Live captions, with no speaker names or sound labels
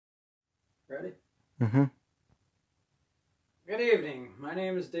Ready? Mm-hmm. Good evening. My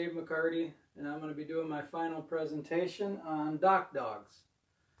name is Dave McCarty, and I'm going to be doing my final presentation on dock dogs.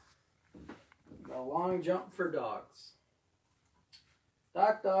 The long jump for dogs.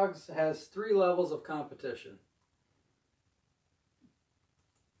 Dock dogs has 3 levels of competition.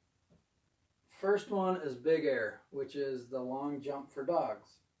 First one is big air, which is the long jump for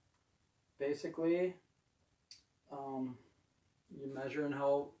dogs. Basically, you're measuring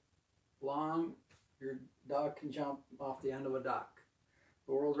how long your dog can jump off the end of a dock.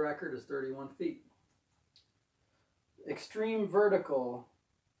 The world record is 31 feet. Extreme vertical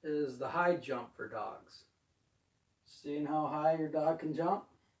is the high jump for dogs. Seeing how high your dog can jump?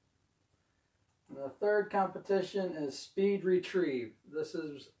 And the third competition is speed retrieve. This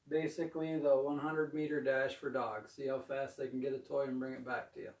is basically the 100-meter dash for dogs. See how fast they can get a toy and bring it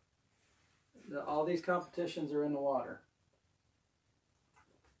back to you. All these competitions are in the water.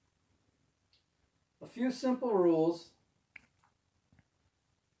 A few simple rules.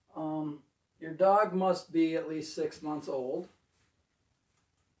 Your dog must be at least 6 months old.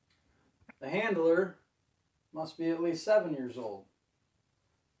 The handler must be at least 7 years old.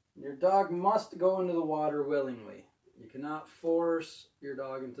 Your dog must go into the water willingly. You cannot force your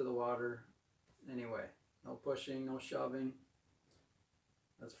dog into the water anyway. No pushing, no shoving.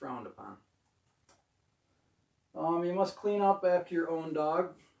 That's frowned upon. You must clean up after your own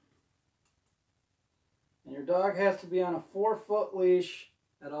dog. And your dog has to be on a 4-foot leash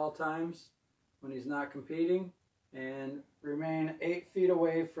at all times when he's not competing, and remain 8 feet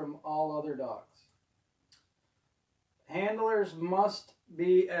away from all other dogs. Handlers must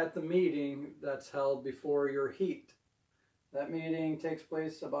be at the meeting that's held before your heat. That meeting takes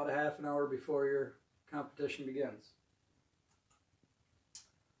place about a half an hour before your competition begins.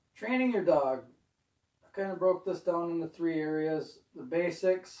 Training your dog. I kind of broke this down into 3 areas. The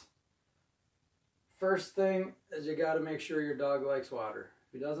basics. First thing is you got to make sure your dog likes water.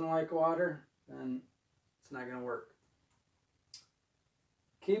 If he doesn't like water, then it's not going to work.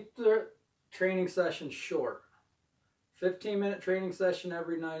 Keep the training session short. 15-minute training session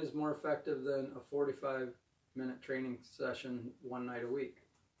every night is more effective than a 45-minute training session one night a week.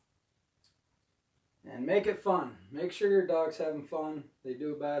 And make it fun. Make sure your dog's having fun. They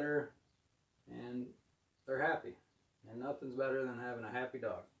do better and they're happy. And nothing's better than having a happy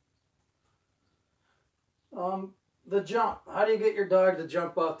dog. The jump. How do you get your dog to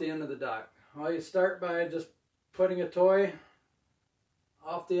jump off the end of the dock? Well, you start by just putting a toy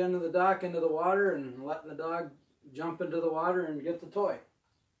off the end of the dock into the water and letting the dog jump into the water and get the toy.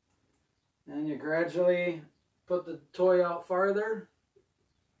 And you gradually put the toy out farther,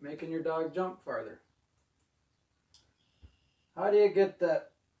 making your dog jump farther. How do you get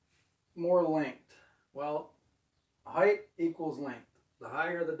that more length? Well, height equals length. The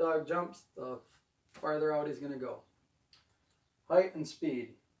higher the dog jumps, the farther out he's going to go. Height and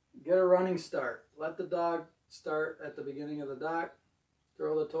speed. Get a running start. Let the dog start at the beginning of the dock.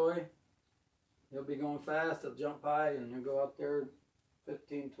 Throw the toy. He'll be going fast. He'll jump high and he'll go up there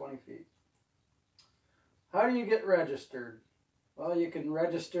 15, 20 feet. How do you get registered? Well, you can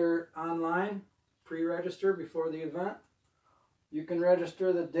register online, pre-register before the event. You can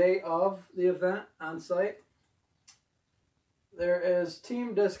register the day of the event on site. There is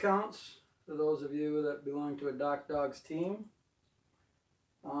team discounts for those of you that belong to a Dock Dogs team.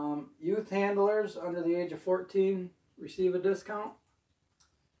 Youth handlers under the age of 14 receive a discount.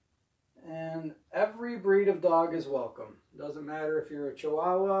 And every breed of dog is welcome. Doesn't matter if you're a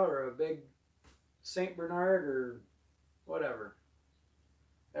Chihuahua or a big Saint Bernard or whatever.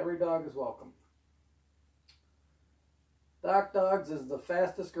 Every dog is welcome. Dock Dogs is the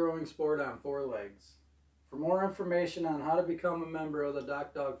fastest growing sport on 4 legs. For more information on how to become a member of the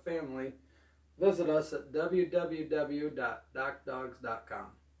Dock Dog family, visit us at www.dockdogs.com.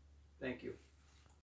 Thank you.